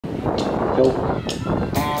Cool.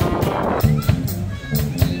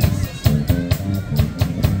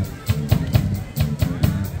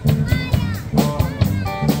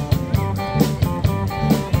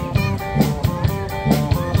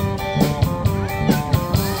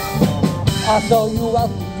 I saw you out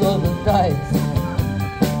the other night.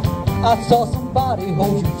 I saw somebody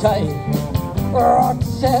hold you tight.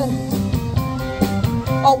 Roxanne,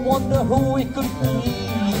 I wonder who it could be.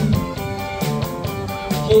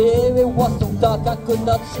 Yeah, it was so dark I could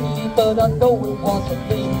not see, but I know it wasn't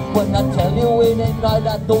me. When I tell you it ain't right,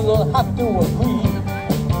 I know you'll have to agree.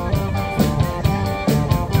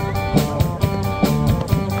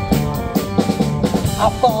 I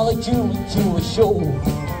followed you into a show.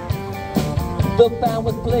 The band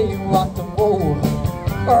was playing rock and roll.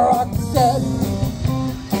 Roxanne,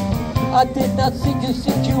 I did not see you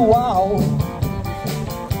sing you out.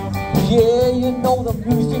 Yeah, you know the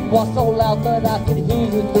music was so loud that I could hear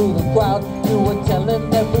you through the crowd. You were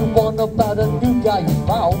telling everyone about a new guy you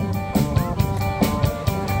found.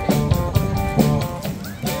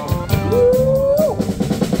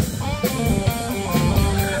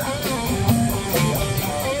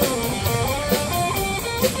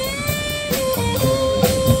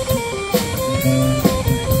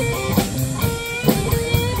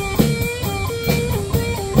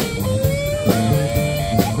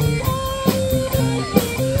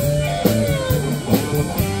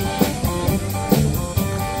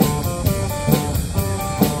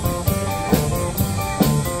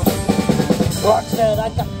 Roxanne, I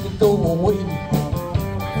got to go away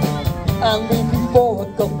and leave you for a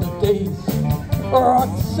couple of days.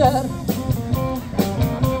 Roxanne,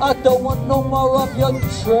 I don't want no more of your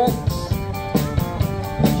tricks.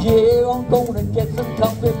 Yeah, I'm gonna get some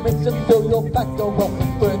compliments until your back door off the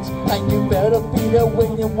bricks. And you better be there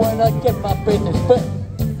waiting when I get my business fixed.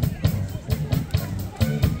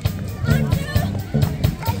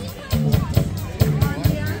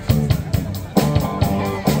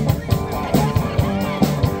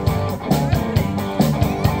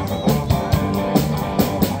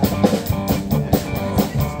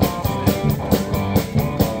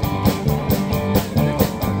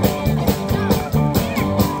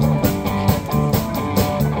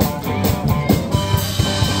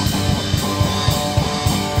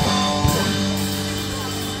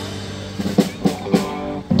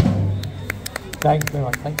 Thanks very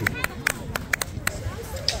much, thank you.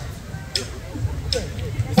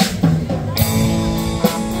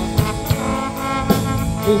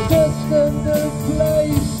 Is this the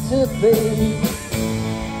place to be?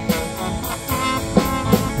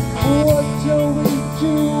 What are we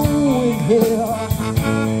doing here?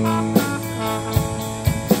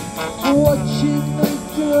 Watching the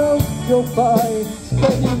girls go by,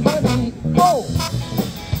 spending money, oh!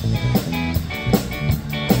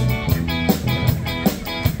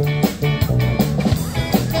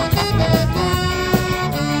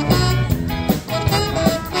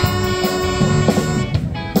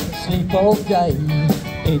 All day,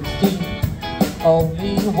 it's the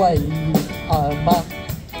only way. I'm a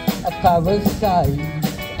parasite.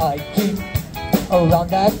 I keep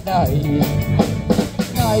around at night.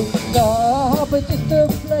 Nightclub is just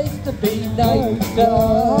a place to be.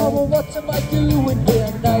 Nightclub, what am I doing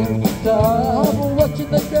here? Nightclub,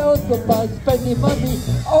 watching the girls go by, spending money.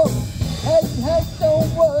 Oh, hey, hey,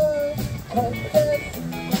 don't worry, 'cause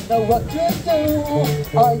there's no what to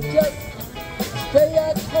do. I just stay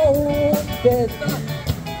at home, there's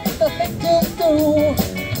nothing to do.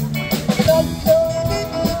 Nightclub,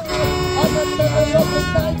 I'm a member of the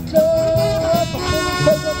nightclub.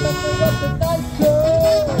 I'm a member of the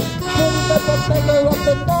nightclub. I'm a member of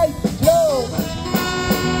the nightclub.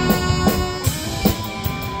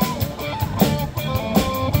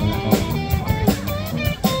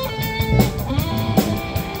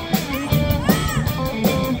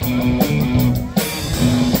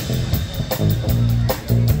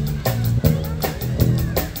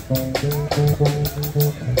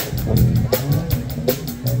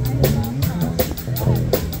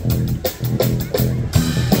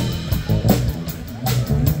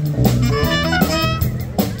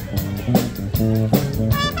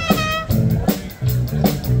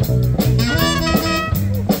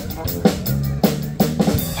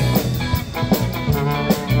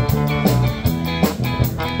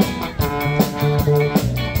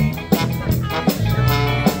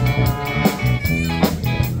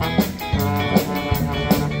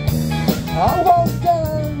 I won't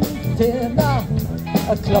dance in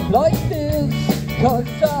a club like this, 'cause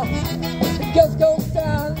the girls go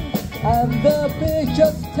dance and the beer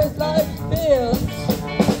just tastes like this.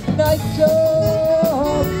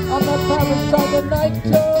 Nightclub, I'm a parasite of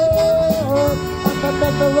nightclub.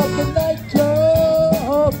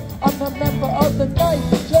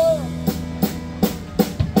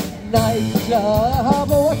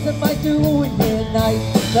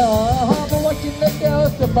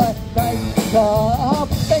 night. I'm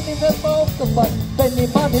spending them off the money,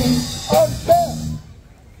 spending money on them.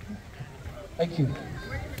 Thank you.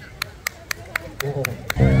 Oh.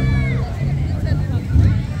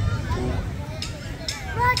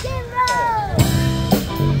 Rock and roll!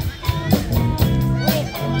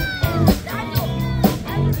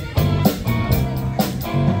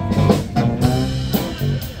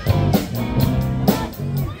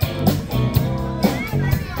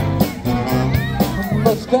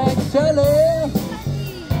 Mustang Sally,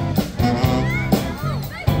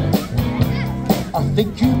 I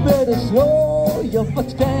think you better slow your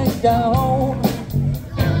Mustang down.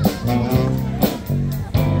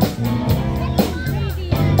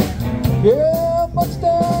 Yeah,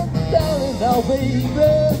 Mustang Sally now, baby,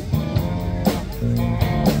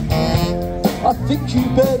 I think you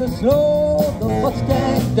better slow the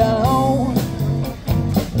Mustang down.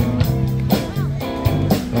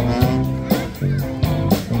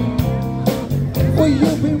 Well,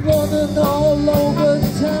 you've been running all over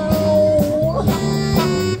town.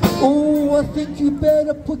 Oh, I think you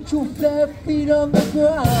better put your flat feet on the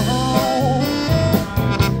ground.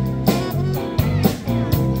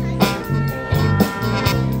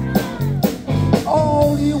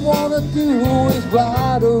 All you wanna do is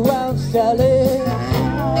ride around, Sally.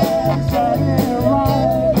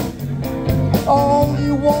 All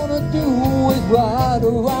you wanna do is ride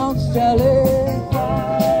around, Sally.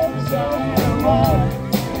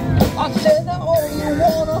 I said that all you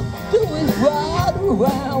wanna do is ride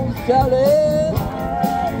around, Sally.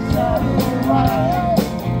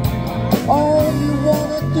 All you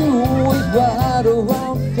wanna do is ride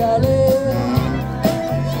around, Sally.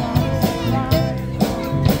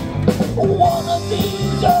 One of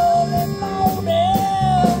these early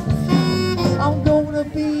mornings, I'm gonna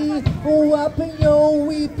be wiping your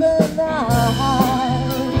weeping eyes.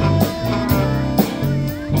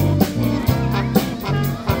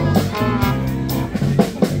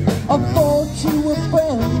 I thought you were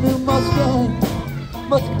brand new Mustang,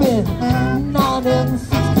 must been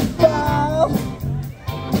 1965.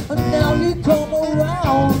 And now you come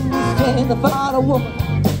around saying about a woman.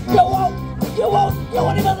 You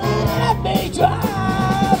won't even let me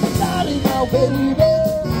drive. Sally now, baby,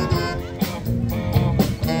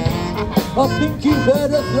 I think you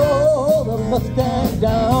better throw the Mustang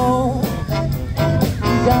down.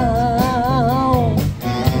 Down.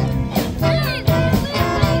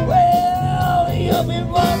 Well, you've been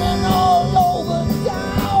running all over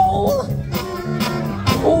town.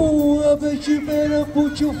 Oh, I bet you better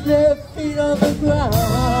put your flat feet on the ground.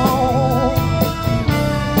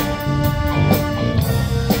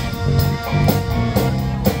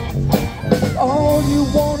 All you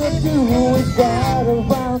wanna do is ride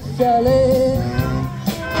around, Sally.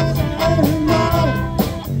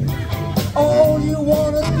 All you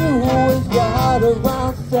wanna do is ride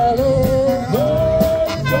around, Sally.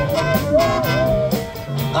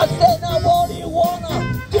 I said now all you wanna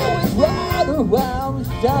do is ride around,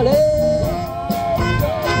 Sally.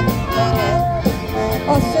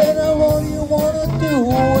 I said now all you wanna do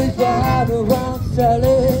is ride around,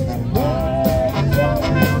 Sally.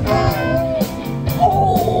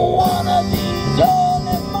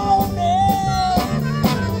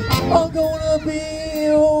 I'm gonna be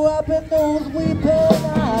wiping those weeping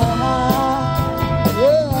eyes.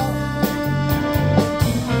 Yeah.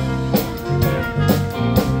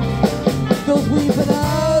 Those weeping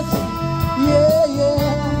eyes. Yeah,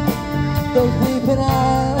 yeah. Those weeping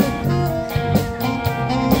eyes.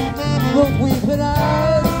 Those weeping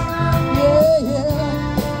eyes. Yeah, yeah.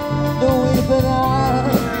 The weeping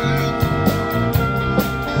eyes.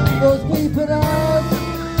 Those weeping eyes.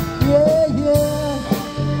 Yeah, yeah.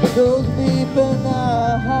 Those weeping eyes.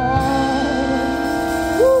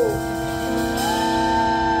 Woo.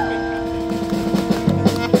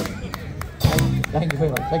 Thank you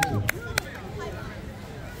very much. Thank you.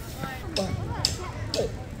 1, 2,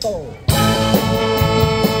 4.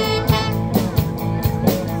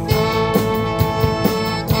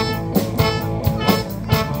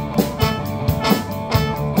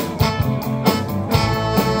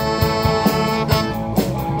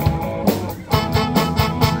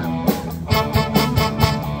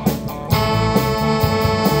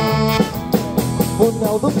 Well,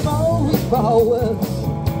 now the power's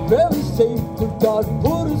very safe to God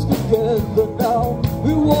put us together now.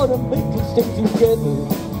 We wanna make it stick together.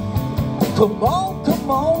 Come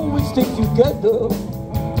on, we stick together.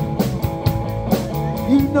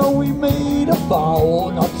 You know we made a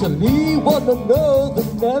vow not to leave one another,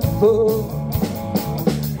 never.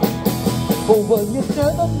 But well, you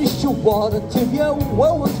never miss your water till your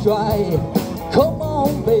well was dry. Come on.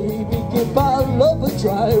 on, baby, give our love a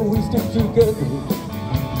try. We stick together.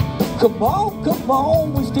 Come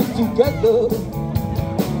on, we stick together.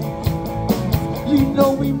 You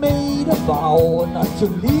know we made a vow not to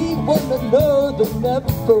leave one another,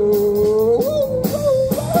 never.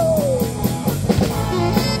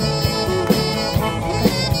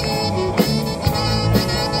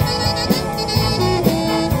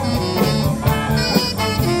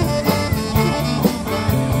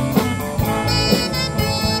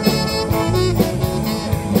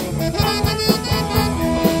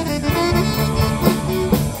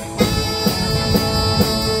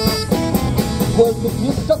 Well, if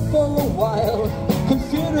you're stuck for a while,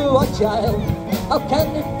 consider our child. How can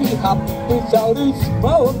it be happy without a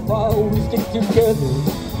smile? While we stick together.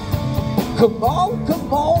 Come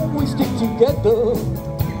on, we stick together.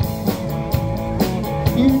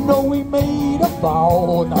 You know we made a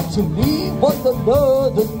vow not to leave one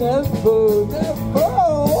another, never, never.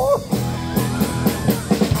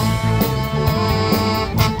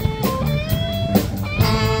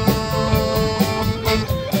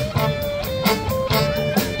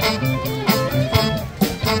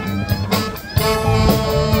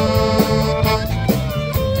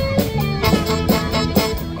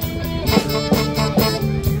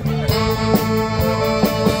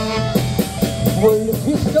 Well, if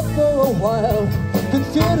you're stuck for a while,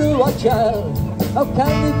 consider our child. How can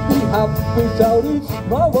it be happy without its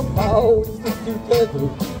mother? How we stick together.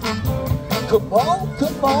 Come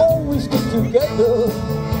on, we stick together.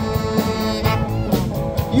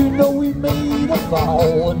 You know we made a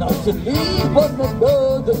vow not to leave one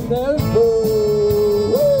another, never.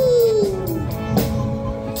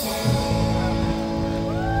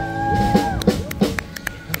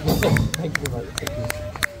 Thank you very much.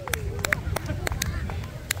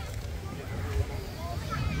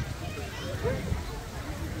 Thank you.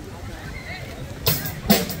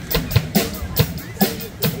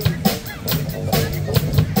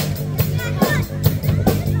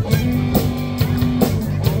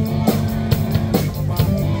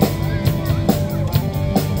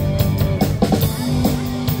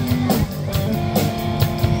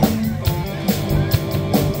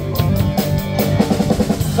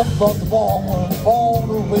 From the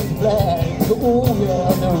born with flags, oh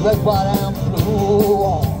yeah, the red, white and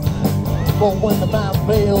blue. But when the man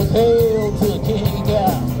fails, hail to the king,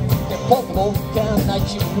 yeah. Impossible can that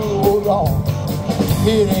you rule on.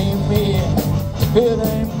 It ain't me,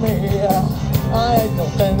 I ain't no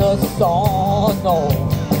tender song, no.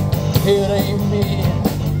 It ain't me,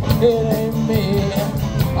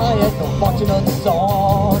 I ain't no fortunate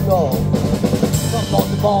song, no. From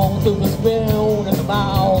the bone to the spoon and the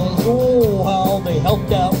mouths, oh, how they help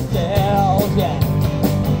themselves, yeah.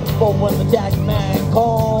 But when the jack man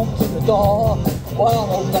comes to the door, well, I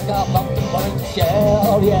hope I got something like a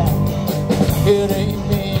shell, yeah. It ain't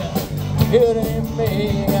me,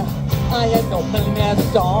 I ain't no millionaire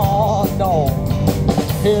song, no.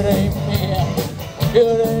 It ain't me,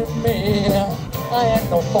 I ain't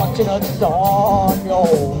no fortunate song,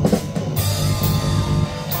 yo.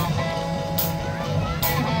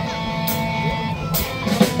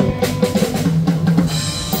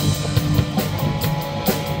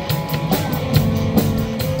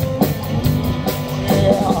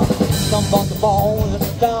 Some on the bone and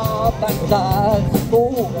stop and decide.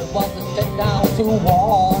 Oh, that was a step down to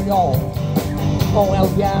war, yo. Oh, well,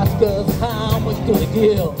 you ask us how much do they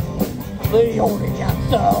give? The only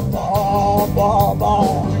answer, more.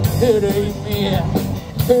 It ain't me,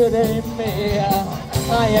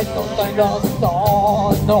 I ain't no thing to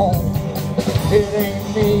start, no. It ain't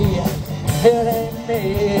me,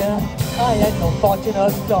 I ain't no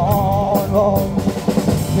fortunate star, no.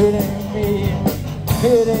 It ain't me,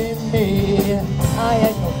 I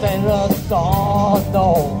ain't no sailor song, no.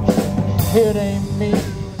 It ain't me,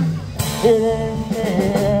 I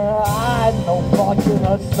ain't no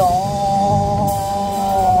fortunate song.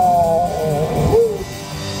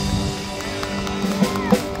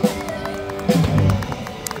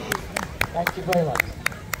 Thank you very much.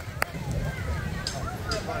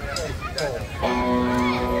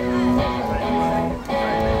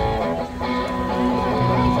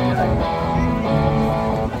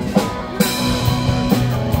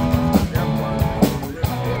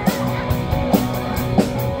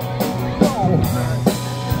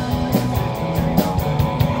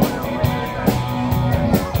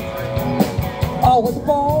 I was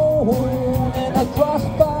born and I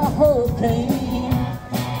crushed by a hurricane,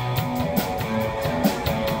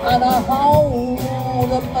 and I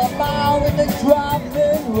hold up my mouth in the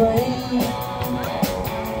driving rain.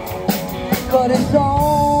 But it's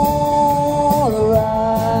all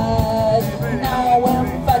right now when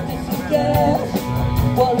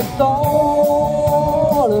it's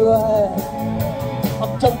alright.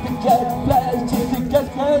 I'm jumping jack flash, chasing gas,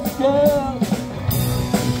 gas, gas.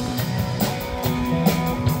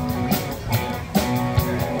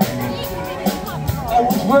 I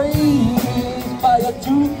was raised by a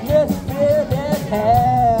toothless red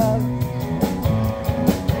hand.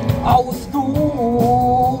 I was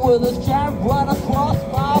schooled with a strap right across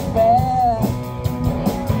my back.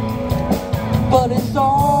 But it's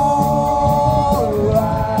alright.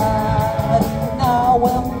 Now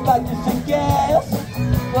I'm back to some gas.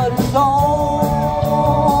 But it's alright.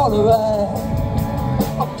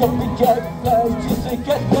 I'm jumping jack flash, chasing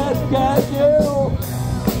gas, gas, gas, yeah.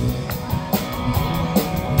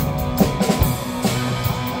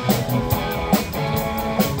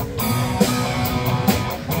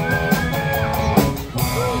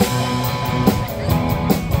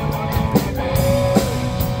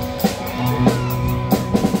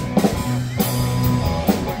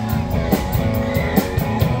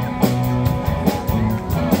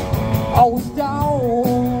 I was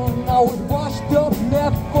down, I was washed up,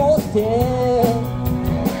 left for dead.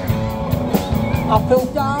 I fell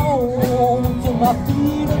down to my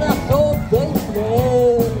feet and I thought they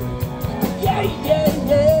fled. Yeah, yeah,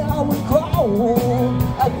 yeah, I was crawling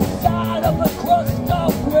at the side of a crust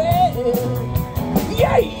of bread.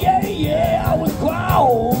 Yeah, yeah, yeah, I was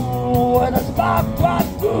crawling and a spark right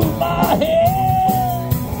through my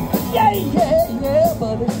head. Yeah, yeah, yeah,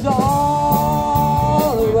 but it's alright.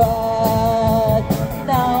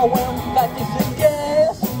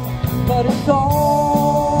 But it's alright.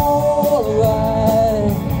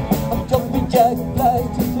 I'm jumping jack flash,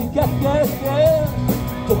 chasing gas, gas, gas.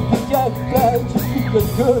 Jumping jack flash, chasing gas,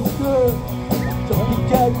 gas, gas. Jumping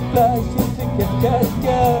jack flash, chasing gas, gas,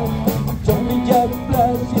 gas. Jumping jack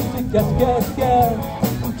flash, chasing gas, gas, gas.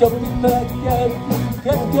 Jumping jack gas,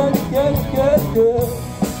 gas, gas, gas, gas, gas.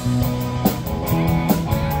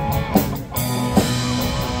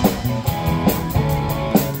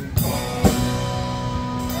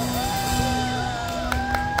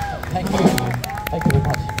 Thank you. Thank you very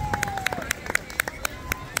much.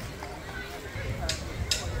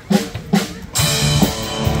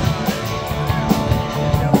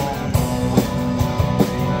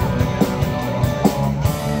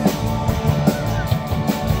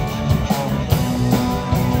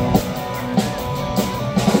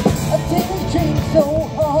 A teenage dream so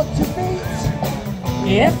hard to beat.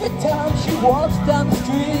 Every time she walks down the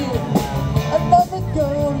street, another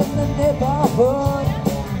girl in the neighborhood.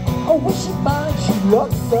 I wish she mine, she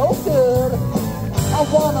looks so good. I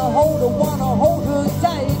wanna hold her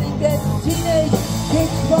tight and get teenage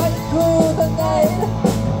kicks right through the night.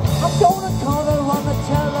 I'm gonna call her on the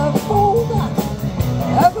telephone.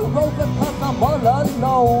 Have her over cause I'm all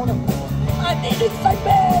alone. I need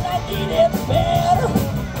excitement, I need it bad.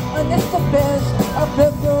 And it's the best I've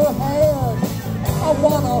ever had. I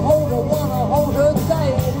wanna hold her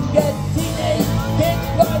tight and get teenage kicks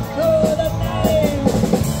right through the night.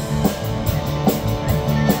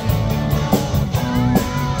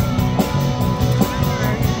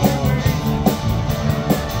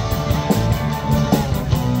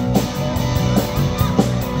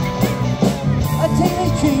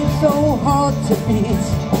 So hard to beat.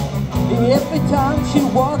 Every time she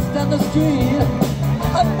walks down the street,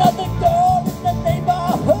 another girl in the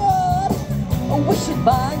neighborhood. I wish she'd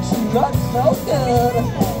mind, she looks so good.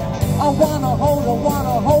 I wanna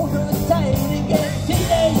hold her tight and get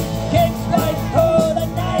teenage kicks right through the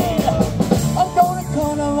night. I'm gonna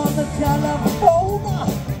call her on the telephone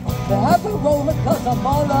to have her rolling cause I'm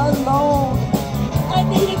all alone. I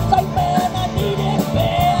need excitement, I need it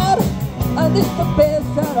bad. And it's the best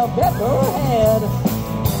that I've ever had.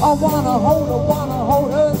 I wanna hold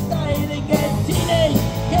her tight and get teenage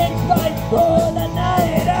kicks right through the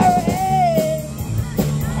night. Hooray!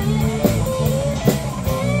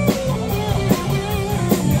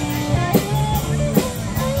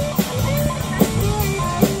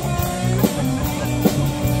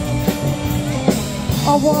 I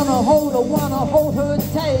wanna hold her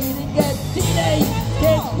tight and get teenage